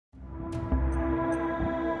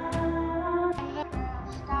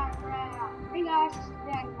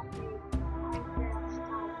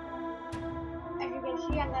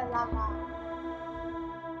the lava.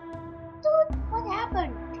 Dude, what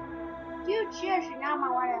happened? Dude, seriously, now my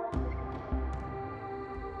water level is gonna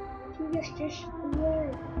go. He just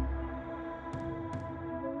disappeared.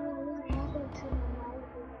 What happened to my life?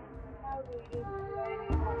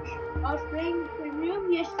 I was playing Premium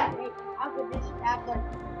yesterday. How could this happen?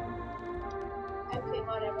 Okay,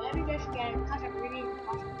 whatever. Let me just get it because I'm really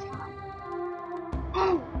lost time.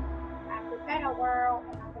 I'm prepared a world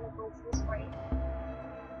and I'm gonna go full screen.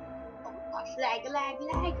 Oh my gosh, lag.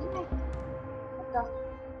 What the?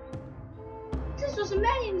 This was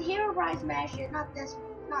made in Hero Rise Mansion, not this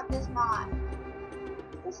mod.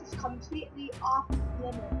 This is completely off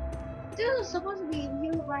limit. This is supposed to be in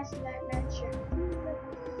Hero Rise Mansion.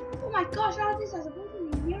 Oh my gosh, all this is supposed to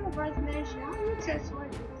be in Hero Rise Mansion. How do you transfer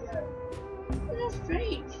it here? This is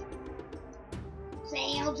strange.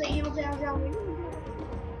 Sail.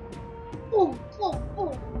 Boom.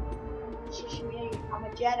 Shish me, I'm a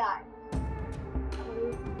Jedi.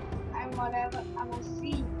 I'm whatever. I'm a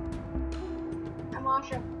sea. I'm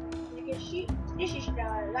awesome. You can see this is the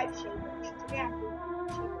lightsaber.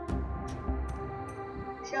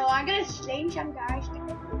 So I'm gonna slay some guys to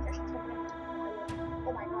just to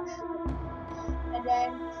oh my gosh. And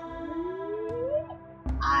then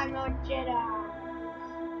I'm a Jedi.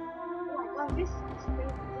 Oh my god, this is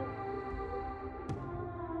crazy.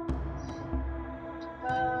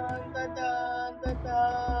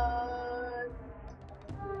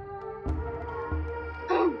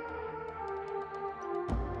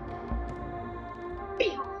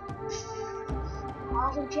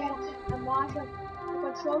 Awesome Jedi, I'm awesome. I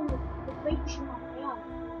control you. The fate is in my hand.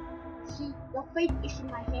 See, your fate is in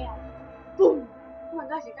my hand. Boom! Oh my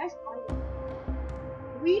gosh, you guys are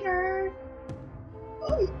Reader.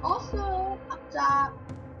 Oh, he's awesome. Up top.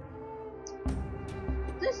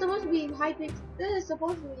 This is supposed to be in Hypix. This is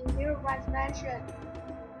supposed to be in Hero Rise Mansion.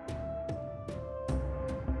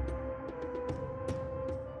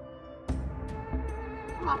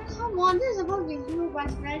 Oh, come on, this is supposed to be in Hero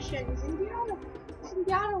Rise Mansion. It's in the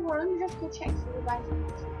other world. Let me just go check Hero Rise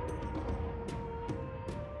Mansion.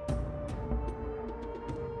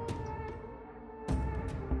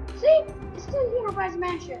 See? It's still Hero Rise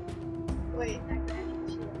Mansion. Wait, I can actually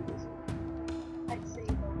see this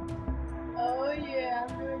lightsaber. Oh yeah,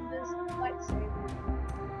 I'm doing this lightsaber.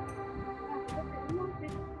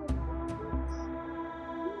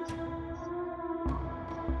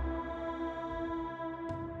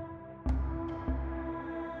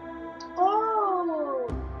 Oh!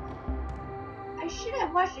 I should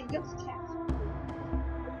have watched the Ghost Cast.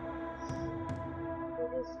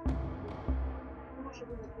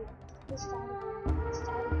 This time.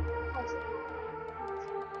 Lightsaber.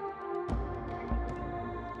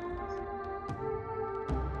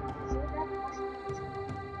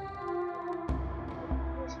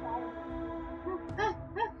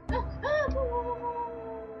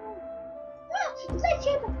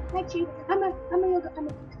 I'm a yoga.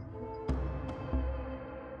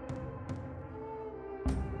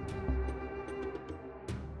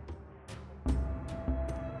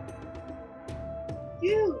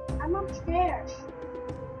 Dude, I'm upstairs.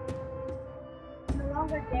 I'm no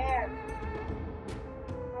longer there.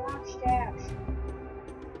 I'm upstairs.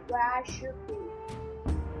 Where I should be.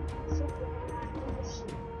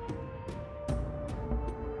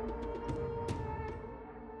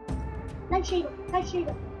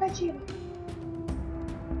 Lightsaber.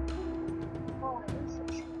 Oh, this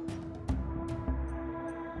is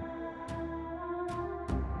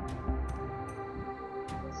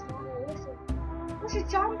so What's a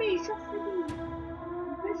zombie? So freaking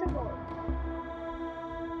invisible.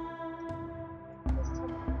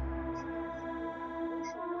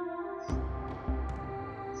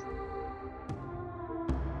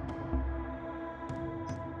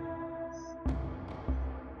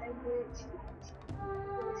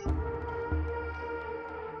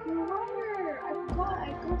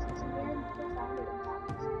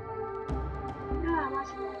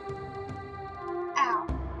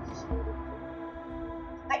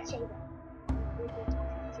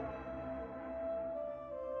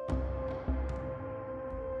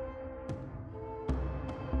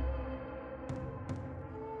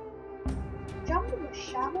 Jump in the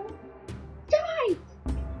shovel? Die! Oh,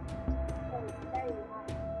 there you are.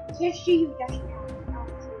 Can't see you just now.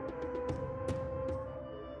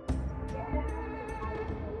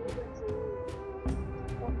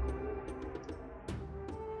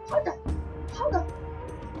 How the?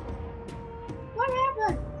 What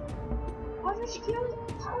happened? I was killed.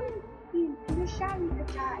 How did you in the shadow to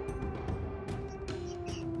die?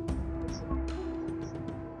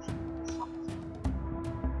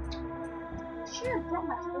 Should have brought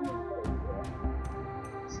my home over,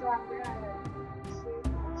 so I'm gonna save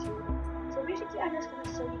my children. So basically, I'm just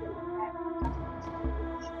gonna show you the impact.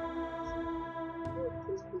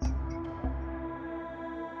 Please, please.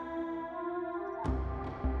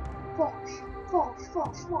 False.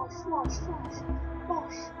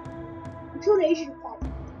 Until the Asian flag.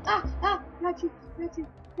 Not you.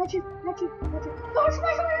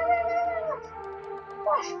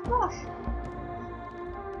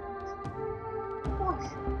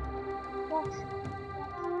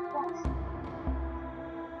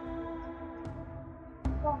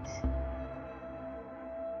 False.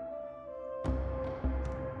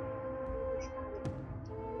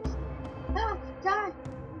 Die!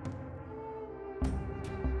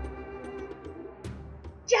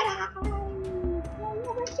 Jedi!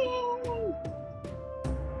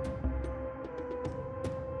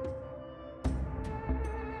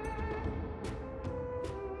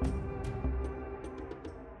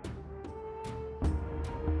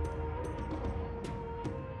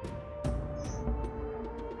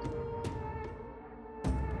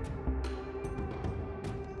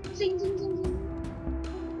 Zing, zing, zing, zing.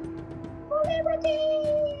 For liberty!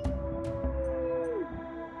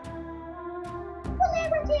 For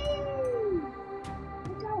liberty!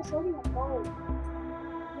 Look how it's holding a bow.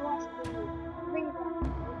 No one's doing it. Bring it on.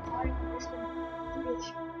 We're starting from this one. Do this.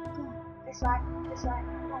 Come on. This side.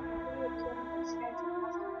 Come on. We're going to kill him. This guy's a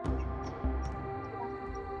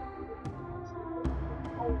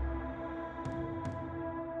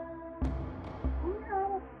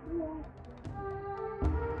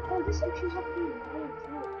Oh, this actually happened in mine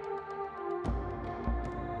too.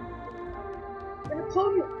 Gonna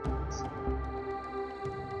pull you.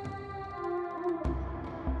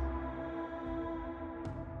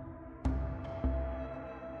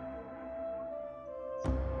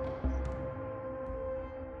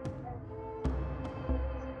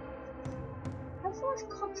 How far is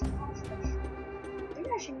Cox past this? I think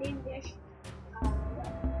I should name this.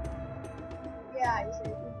 Yeah, I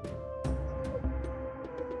said.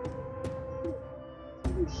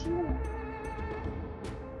 Sure.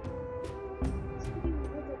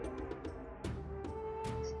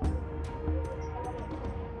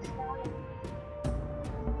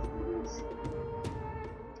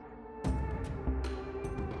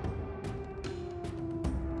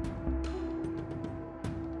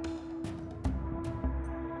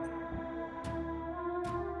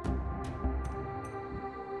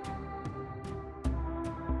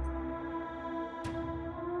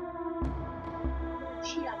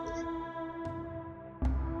 Cheat on this.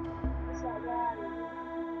 It's like that.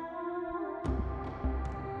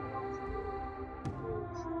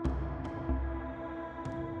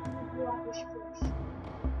 You are this first.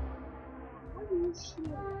 How do you see it?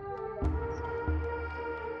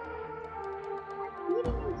 I'm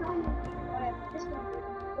eating and driving. Whatever. This one.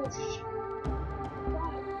 Oh shit.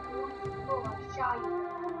 Oh, I'm shy.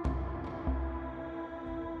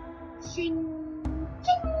 Ching.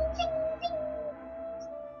 Ching. Ching. Ching.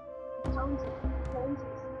 Tones.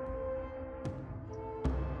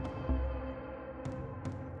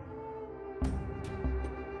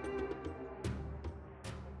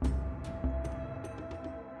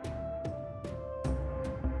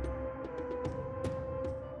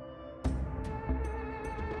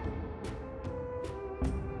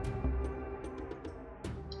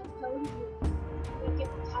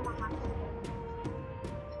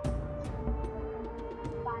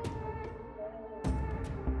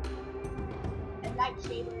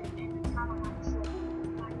 Lightsaber and a tomahawk sword.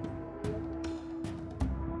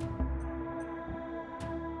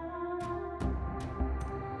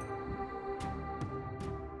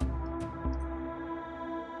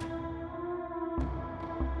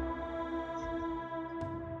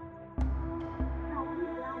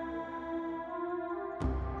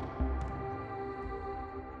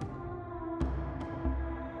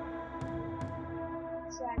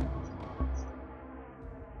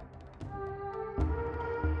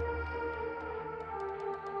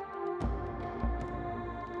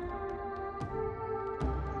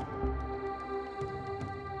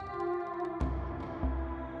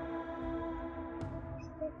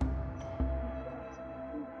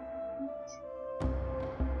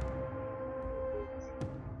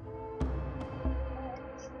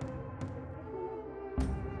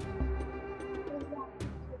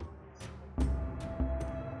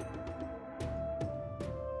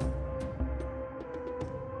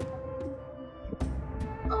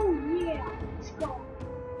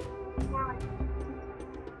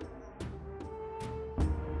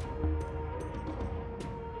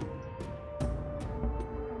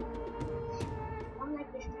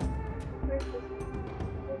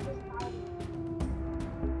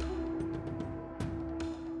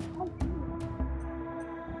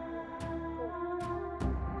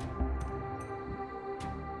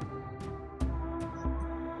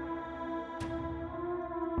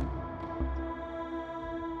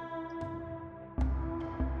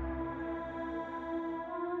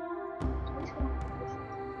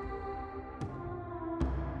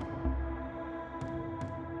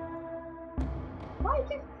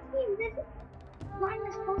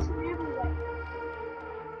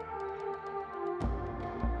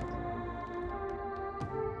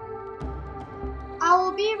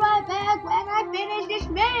 will be right back when I finish this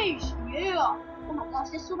maze. Yeah. Oh my gosh,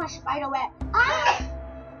 there's so much spider web. Ah!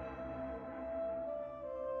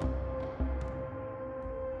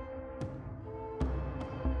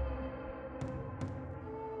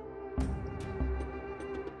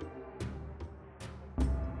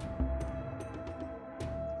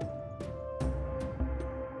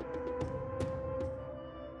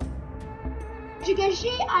 As you can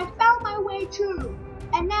see, I found my way through.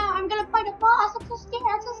 And now I'm gonna fight a boss. I'm so scared,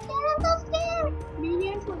 I'm so scared, I'm so scared.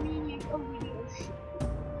 Minions for minions, oh minions.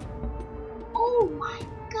 Oh my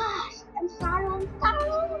gosh, I'm startled, I'm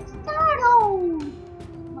startled, I'm startled.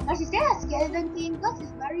 Oh my gosh, is there a skeleton thing? This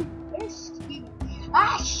is very, very scary.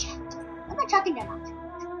 Ah shit, I'm not chucking them out.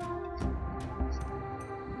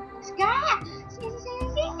 Scared, shit.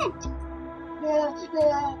 Oh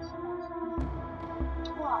shit.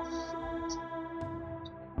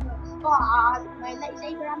 Oh, my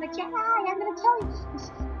lightsaber, I'm a Jedi, I'm gonna kill you.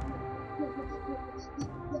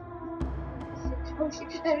 Oh shit,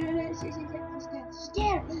 I'm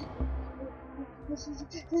scared. There's an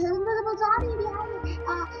invisible zombie behind me.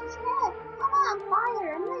 Scared. Come on, fire.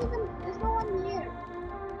 I'm not even, there's no one here.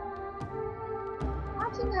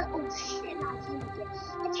 Watching the, oh shit, not him again.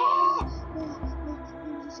 Attack!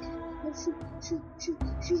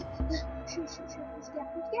 Shoot. I'm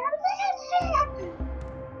scared.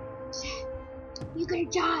 You're gonna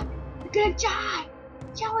die. You're gonna die.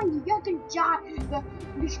 I'm telling you, you're gonna die.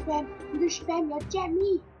 You spam your jab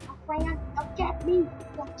me. My friend, your jab me.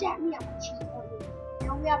 Your jab me. I'm gonna cheat on you.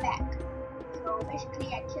 And we are back. So basically,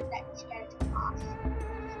 I killed that skeleton boss.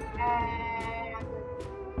 And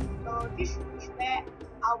so this is where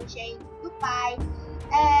I'll be saying goodbye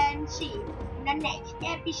and see you in the next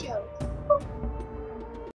episode.